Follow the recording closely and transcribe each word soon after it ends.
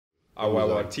Oh,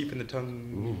 well, teep in the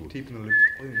tongue, teep in the lip.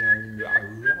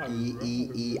 I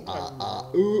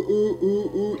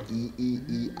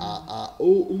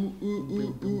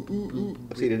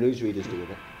see the newsreaders doing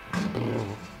it.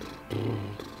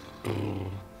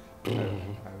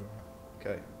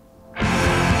 Okay.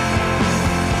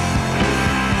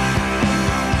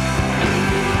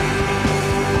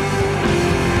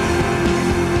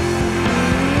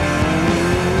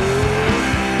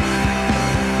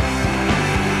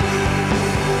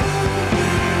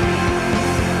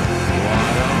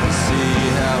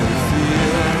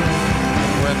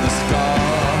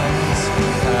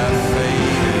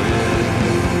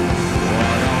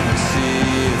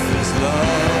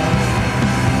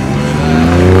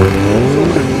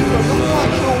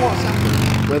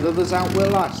 Whether there's outwear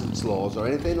licence laws or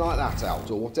anything like that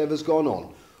out, or whatever's gone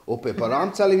on up here, but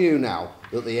I'm telling you now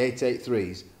that the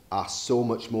 883s are so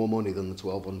much more money than the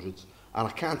 1200s, and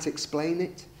I can't explain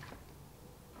it.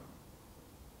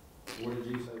 What did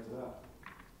you say to that?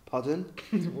 Pardon?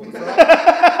 What's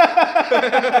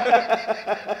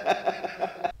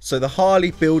that? So the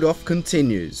Harley build-off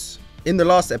continues. In the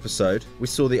last episode, we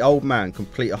saw the old man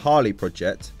complete a Harley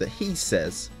project that he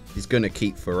says he's going to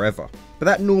keep forever. But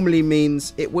that normally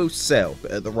means it will sell,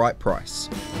 but at the right price.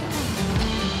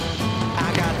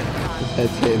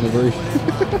 Head's hitting the roof.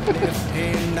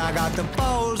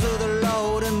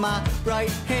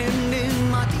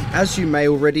 As you may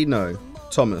already know,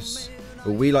 Thomas,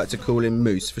 or we like to call him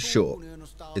Moose for short,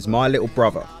 is my little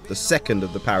brother, the second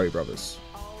of the Parry brothers.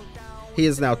 He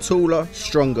is now taller,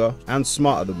 stronger and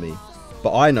smarter than me,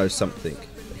 but I know something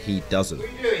that he doesn't. What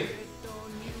are you doing?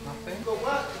 Nothing. Got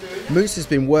work to do. Moose has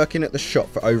been working at the shop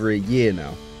for over a year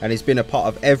now, and he's been a part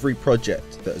of every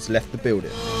project that has left the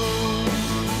building.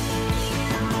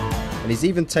 And he's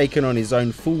even taken on his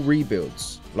own full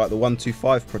rebuilds, like the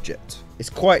 125 project. It's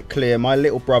quite clear my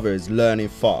little brother is learning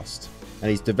fast, and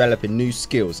he's developing new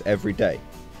skills every day.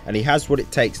 And he has what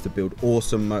it takes to build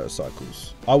awesome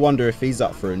motorcycles. I wonder if he's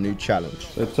up for a new challenge.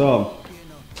 So Tom,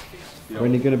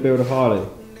 when are you going to build a Harley?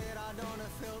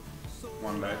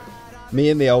 One day. Me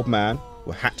and the old man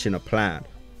were hatching a plan.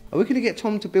 Are we going to get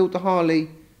Tom to build the Harley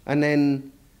and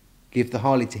then give the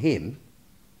Harley to him?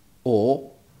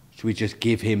 Or should we just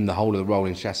give him the whole of the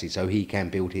rolling chassis so he can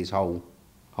build his whole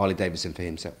Harley Davidson for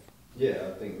himself?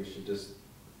 Yeah, I think we should just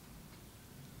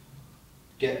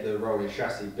get the rolling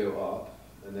chassis built up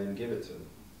and then give it to him.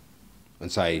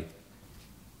 And say,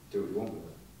 Do what you want with it.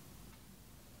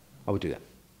 I would do that.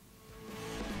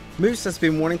 Moose has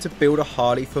been wanting to build a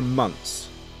Harley for months.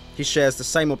 He shares the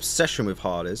same obsession with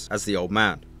Harleys as the old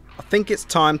man. I think it's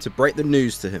time to break the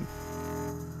news to him.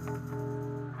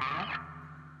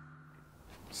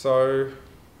 So,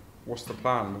 what's the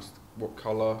plan? What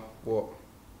colour?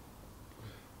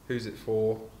 Who's it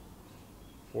for?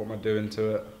 What am I doing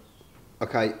to it?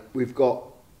 Okay, we've got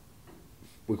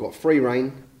free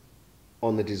reign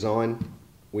on the design.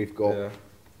 We've got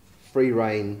free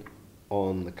reign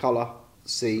on the colour.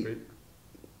 See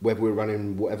whether we're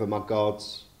running whatever mud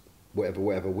guards,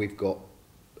 whatever. We've got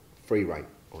free reign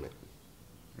on it.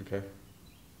 Okay.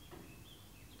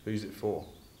 Who's it for?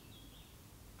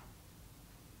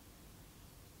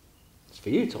 It's for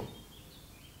you, Tom.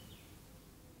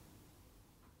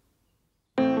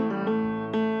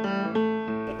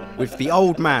 With the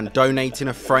old man donating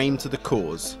a frame to the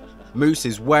cause, Moose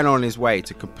is well on his way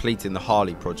to completing the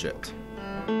Harley project.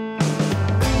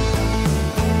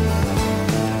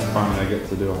 Finally, I get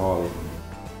to do a Harley.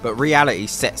 But reality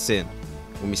sets in,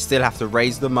 when we still have to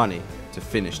raise the money to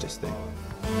finish this thing.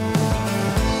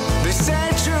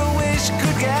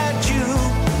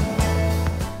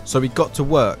 So we got to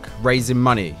work raising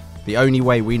money the only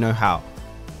way we know how,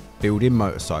 building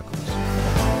motorcycles.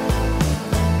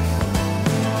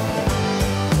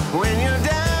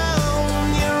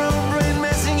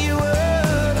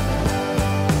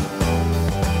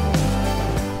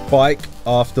 Bike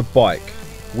after bike,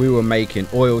 we were making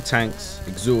oil tanks,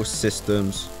 exhaust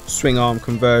systems, swing arm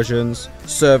conversions,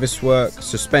 service work,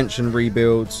 suspension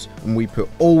rebuilds, and we put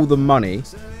all the money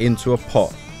into a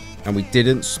pot, and we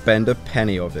didn't spend a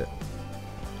penny of it,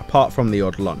 apart from the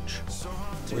odd lunch.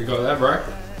 What you got there, bro?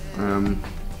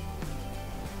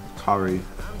 Curry,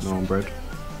 naan bread.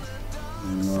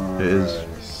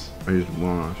 Nice. It is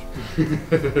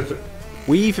nice.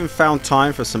 We even found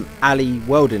time for some alley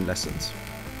welding lessons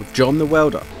with John the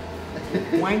welder.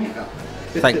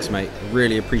 Thanks mate,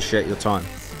 really appreciate your time.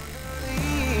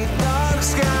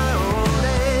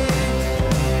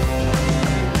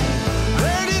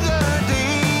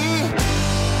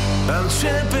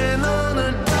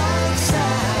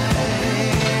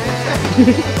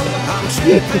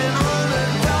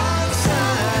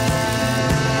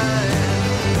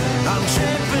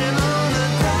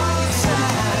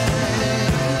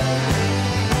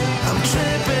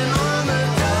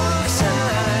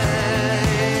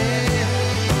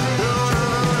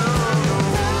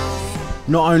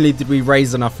 Not only did we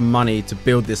raise enough money to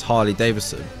build this Harley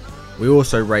Davidson, we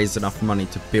also raised enough money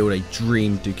to build a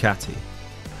dream Ducati,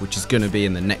 which is going to be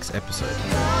in the next episode.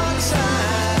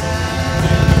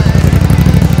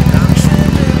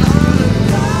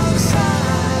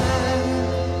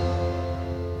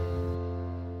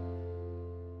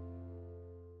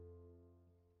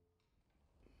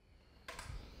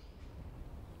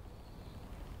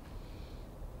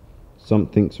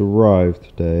 Something's arrived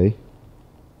today,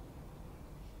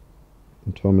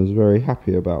 and Tom is very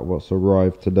happy about what's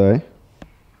arrived today.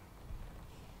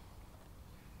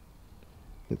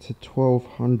 It's a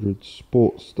 1200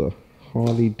 Sportster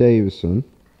Harley Davidson,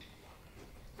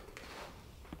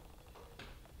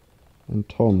 and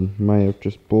Tom may have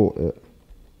just bought it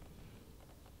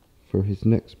for his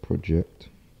next project.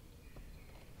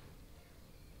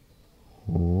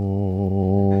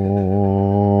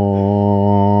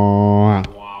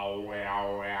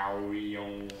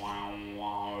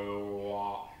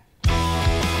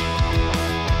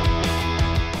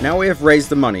 Now we have raised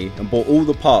the money and bought all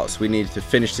the parts we needed to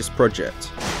finish this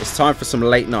project, it's time for some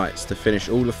late nights to finish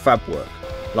all the fab work,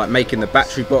 like making the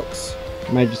battery box.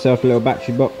 Made yourself a little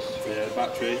battery box. Yeah, the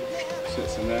battery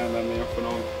sits in there and then the off and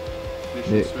on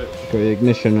ignition switch. Got the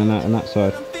ignition and that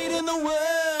side.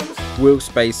 Wheel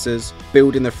spacers,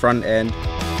 building the front end,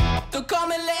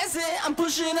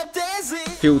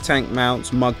 fuel tank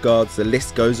mounts, mud guards, the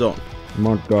list goes on.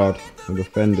 Mud guard with the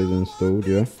fenders installed,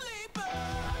 yeah.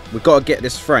 We've got to get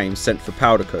this frame sent for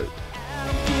powder coat.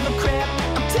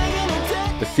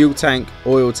 The fuel tank,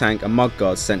 oil tank and mud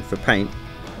guards sent for paint.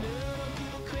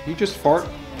 You just fart.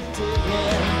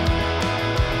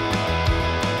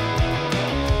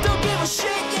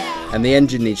 And the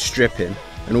engine needs stripping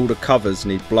and all the covers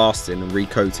need blasting and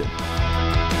recoating.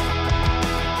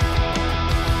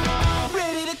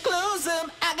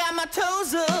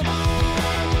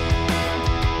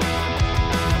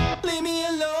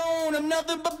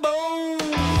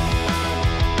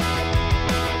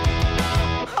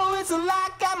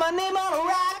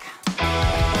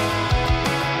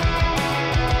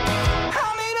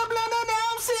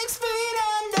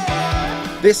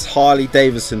 This Harley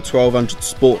Davidson 1200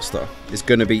 Sportster is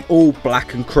going to be all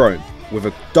black and chrome with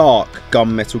a dark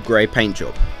gunmetal grey paint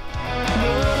job.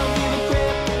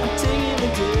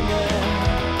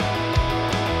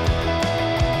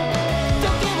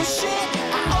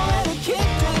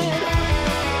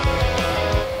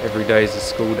 Every day is a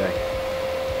school day,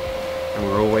 and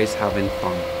we're always having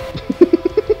fun.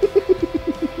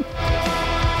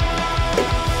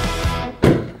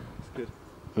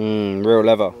 Real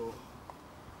leather.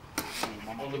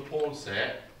 On the porn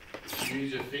set,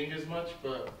 use your fingers much,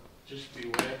 but just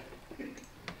beware.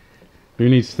 Who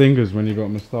needs fingers when you got a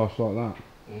moustache like that?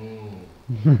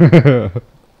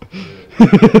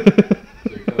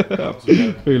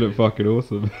 You look fucking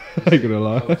awesome. Ain't gonna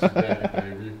lie.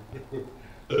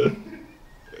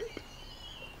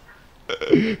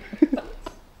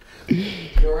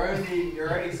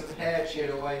 You're only some hair shit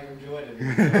away from joining me.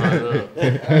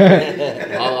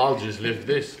 I'll just lift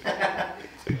this.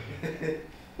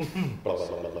 We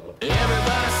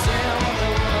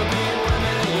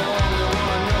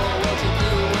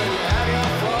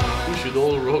should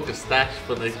all rock a stash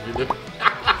for next video.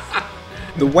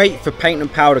 The wait for paint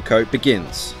and powder coat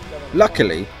begins.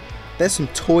 Luckily, there's some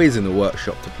toys in the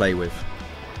workshop to play with.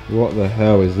 What the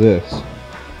hell is this?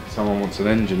 Someone wants an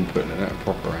engine put in it, a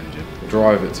proper engine.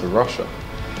 Drive it to Russia.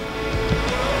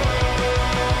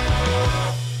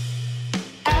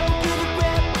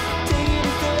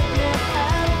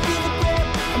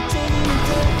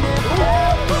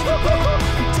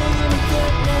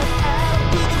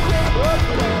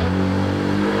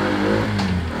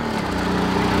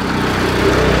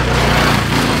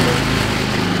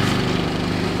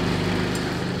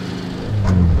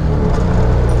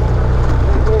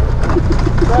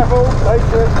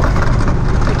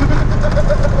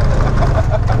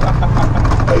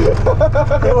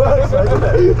 It works, doesn't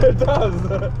it? It does.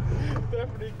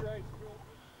 Definitely great.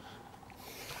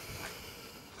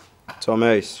 Tom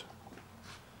Ace.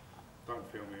 Don't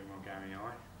film me with my gammy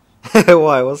eye.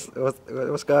 Why?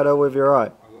 What's going on with your eye?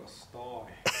 I've got a sty.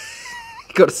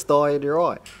 You got a sty in your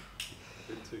eye.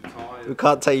 Been too tired. We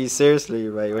can't take you seriously,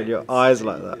 mate, when your eye's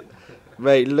like that.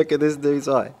 Mate, look at this dude's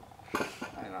eye. Ain't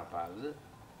that bad, is it?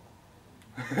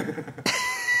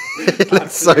 It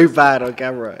looks so bad on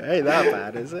camera. It ain't that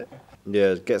bad, is it?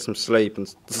 Yeah, get some sleep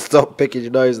and stop picking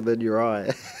your nose and then your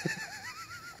eye.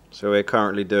 So we're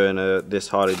currently doing this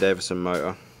Harley Davidson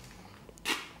motor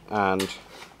and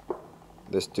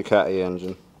this Ducati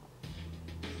engine.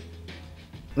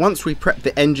 Once we prep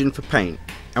the engine for paint,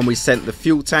 And we sent the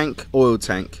fuel tank, oil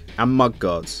tank and mud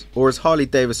guards, or as Harley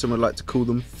Davidson would like to call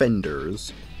them,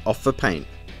 fenders, off for paint.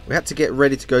 We had to get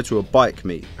ready to go to a bike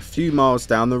meet a few miles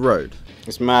down the road.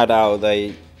 It's mad how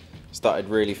they started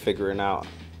really figuring out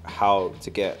how to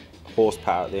get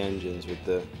horsepower at the engines with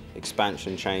the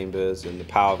expansion chambers and the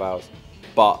power valves,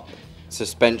 but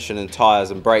suspension and tyres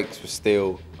and brakes were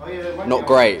still not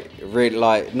great. Really,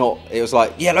 like, not, it was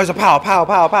like, yeah, loads of power, power,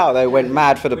 power, power. They went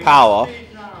mad for the power.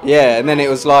 Yeah, and then it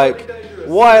was like,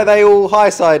 why are they all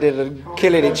high-sided and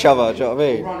killing each other? Do you know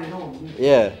what I mean?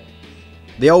 Yeah.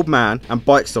 The old man and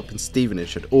Bike Stop in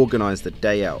Stevenage had organised a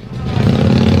day out.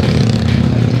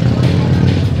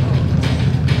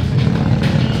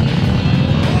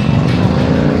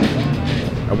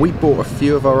 And we bought a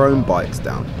few of our own bikes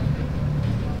down.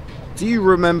 Do you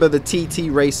remember the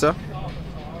TT Racer?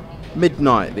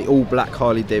 Midnight, the all-black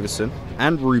Harley Davidson,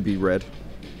 and ruby red.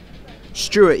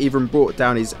 Stuart even brought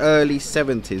down his early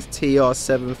 70s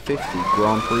TR750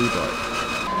 Grand Prix bike.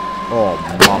 Oh,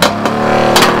 mama.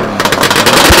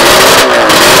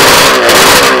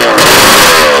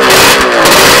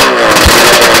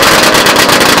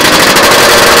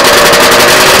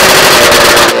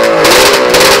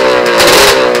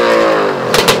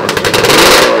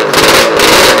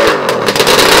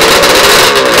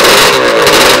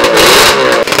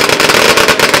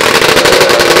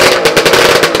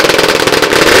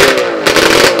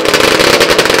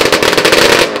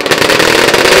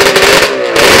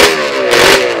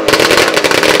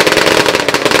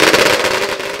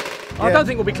 I don't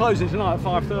think we'll be closing tonight at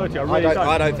 5:30. I really don't.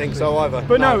 I don't think so either.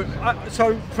 But no,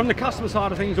 so from the customer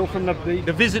side of things or from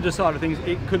the visitor side of things,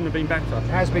 it couldn't have been better. It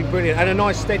has been brilliant, and a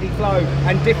nice steady flow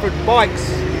and different bikes.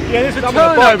 Yeah, there's a Some of the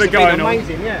turnover bikes have going been on.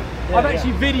 amazing, yeah. I've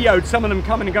actually videoed some of them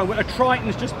coming and going. A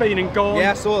Triton's just been and gone.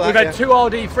 Yeah, I saw that. We've had two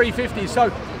RD 350s,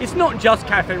 so it's not just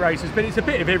cafe races, but it's a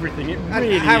bit of everything. It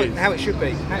really is. How it should be.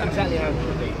 Exactly how it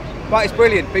should be. But it's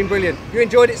brilliant, been brilliant. You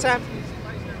enjoyed it, Sam?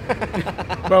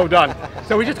 Well done.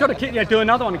 So we just got to keep, do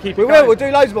another one and keep it We going. will, we'll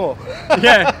do loads more.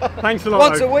 Yeah, thanks a lot.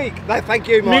 Once a week. No, thank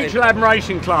you, Martin. Mutual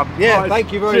Admiration Club. Yeah, Guys,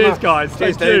 thank you very cheers, much. guys.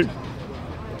 Cheers, Thank you. dude.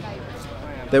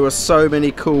 There were so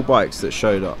many cool bikes that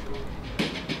showed up.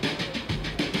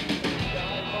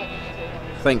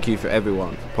 Thank you for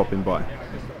everyone for popping by.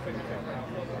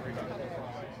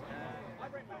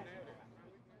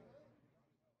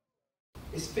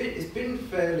 It's been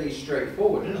fairly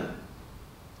straightforward, isn't it?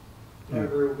 No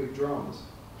real big dramas.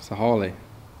 It's a Harley.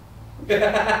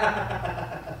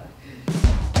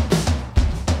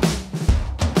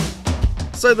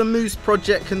 So the Moose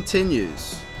project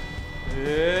continues.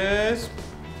 It's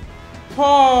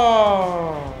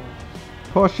Posh.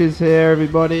 Posh is here,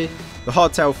 everybody. The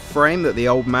hardtail frame that the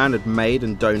old man had made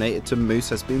and donated to Moose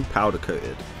has been powder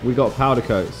coated. We got powder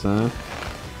coats, huh?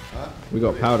 We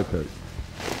got powder coats.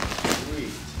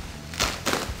 Sweet.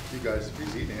 You guys are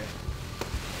busy here.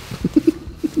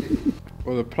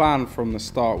 Well, the plan from the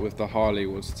start with the Harley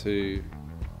was to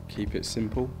keep it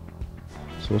simple.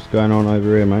 So what's going on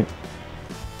over here, mate?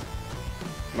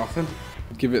 Nothing.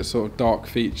 Give it sort of dark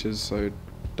features, so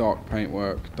dark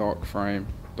paintwork, dark frame,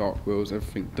 dark wheels,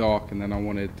 everything dark, and then I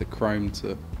wanted the chrome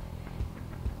to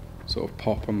sort of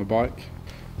pop on the bike.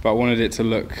 But I wanted it to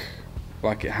look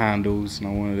like it handles, and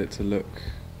I wanted it to look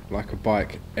like a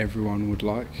bike everyone would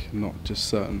like, not just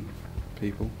certain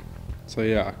people. So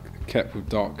yeah, I kept with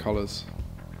dark colours,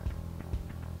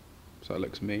 so it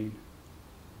looks mean.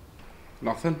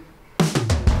 Nothing.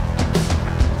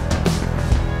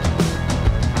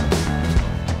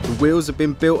 The wheels have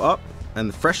been built up and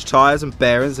the fresh tyres and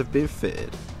bearings have been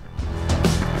fitted.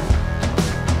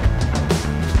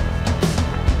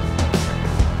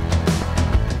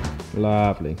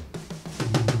 Lovely.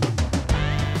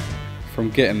 From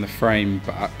getting the frame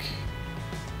back,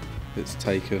 it's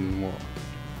taken what?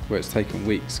 Well, it's taken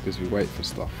weeks because we wait for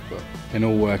stuff, but in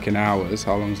all working hours,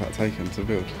 how long has that taken to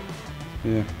build?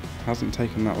 Yeah, it hasn't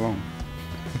taken that long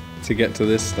to get to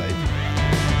this stage.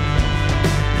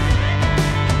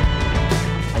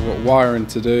 I've got wiring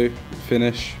to do,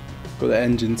 finish, got the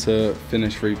engine to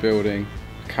finish rebuilding.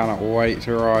 I cannot wait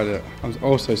to ride it. I'm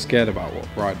also scared about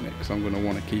riding it because I'm going to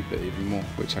want to keep it even more,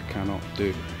 which I cannot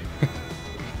do.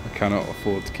 I cannot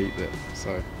afford to keep it,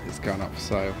 so it's going up for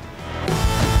sale.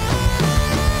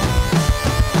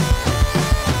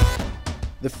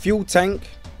 The fuel tank,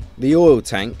 the oil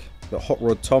tank that Hot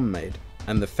Rod Tom made,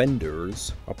 and the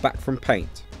fenders are back from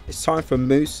paint. It's time for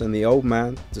Moose and the old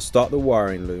man to start the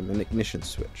wiring loom and ignition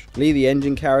switch. Lee the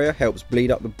engine carrier helps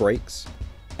bleed up the brakes.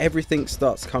 Everything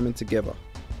starts coming together.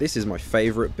 This is my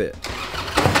favourite bit.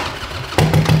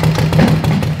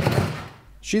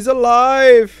 She's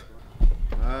alive!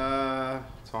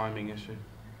 Timing issue.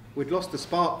 We'd lost the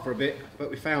spark for a bit,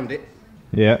 but we found it.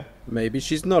 Yeah. Maybe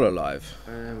she's not alive.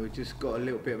 We've just got a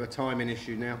little bit of a timing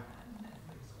issue now.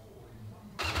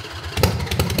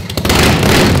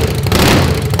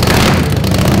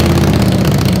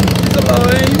 She's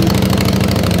alive!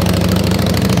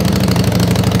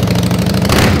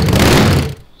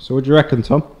 So what do you reckon,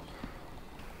 Tom?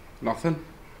 Nothing.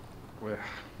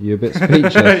 You a bit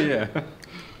speechless? Yeah.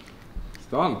 It's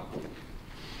done.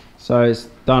 So it's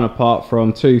done apart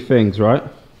from two things, right?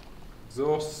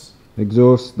 Exhausts.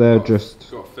 Exhaust, they're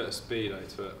just... Got to fit a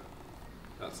speedo to it.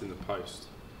 That's in the post.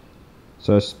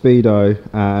 So a speedo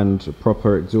and a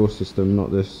proper exhaust system,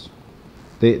 not this.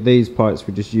 These pipes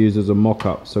we just use as a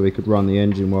mock-up so we could run the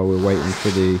engine while we're waiting for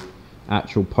the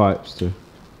actual pipes to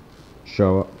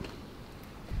show up.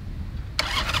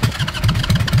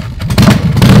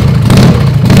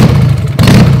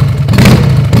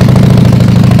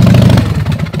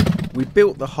 We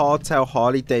built the hardtail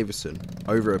Harley Davidson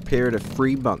over a period of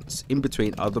 3 months in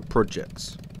between other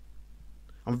projects.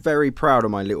 I'm very proud of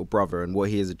my little brother and what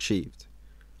he has achieved.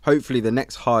 Hopefully the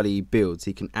next Harley he builds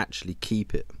he can actually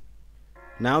keep it.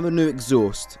 Now the new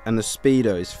exhaust and the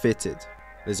speedo is fitted,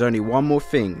 there's only one more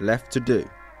thing left to do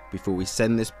before we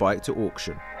send this bike to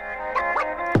auction.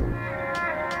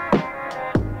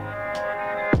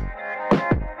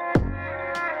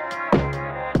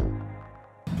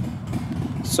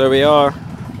 So we are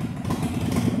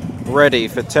ready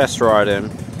for test riding,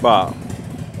 but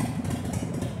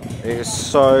it is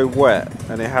so wet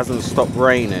and it hasn't stopped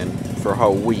raining for a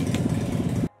whole week.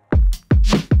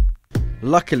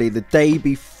 Luckily, the day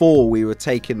before we were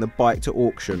taking the bike to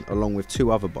auction along with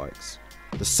 2 other bikes,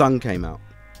 the sun came out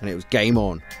and it was game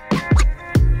on.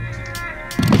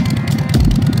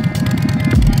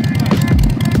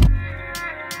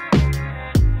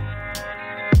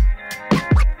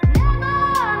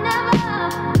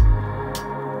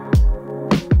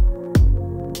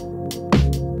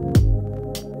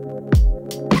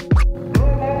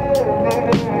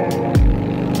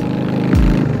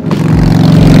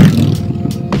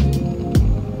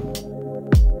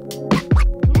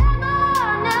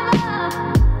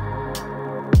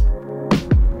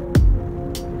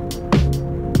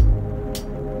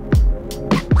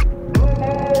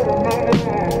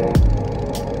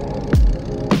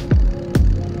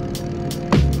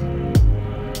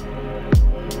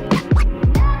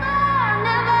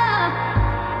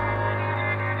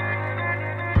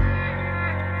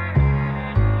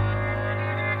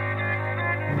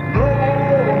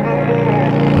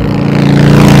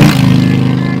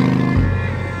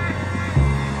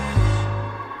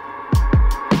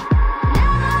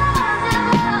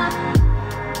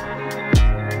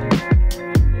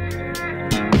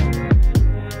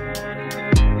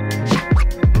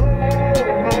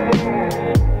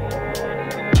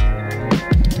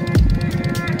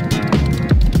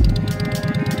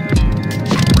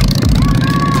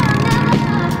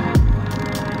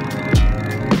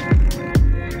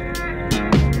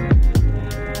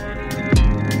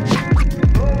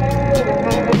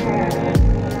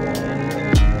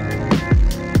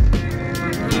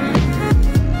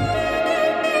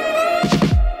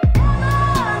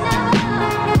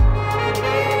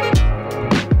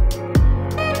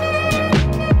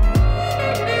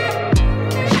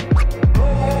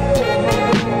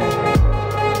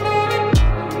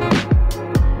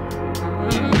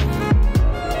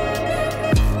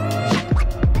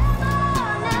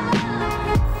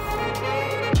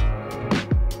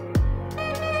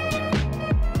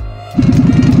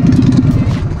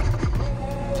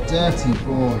 Dirty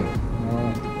boy.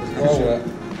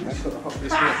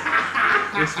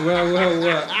 It's well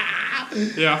worked.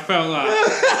 Yeah, I felt that.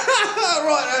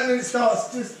 Right, and then it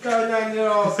starts just going down your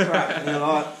arse crack, and you're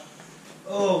like,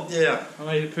 oh dear. I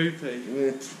made a poo-pee.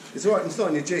 Yeah. It's alright, it's not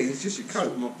in your jeans, it's just your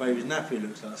coat. My baby's nappy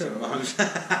looks like sometimes.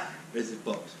 Where's his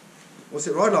box? What's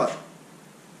it ride like?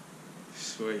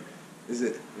 Sweet. Is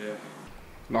it? Yeah.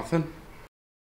 Nothing.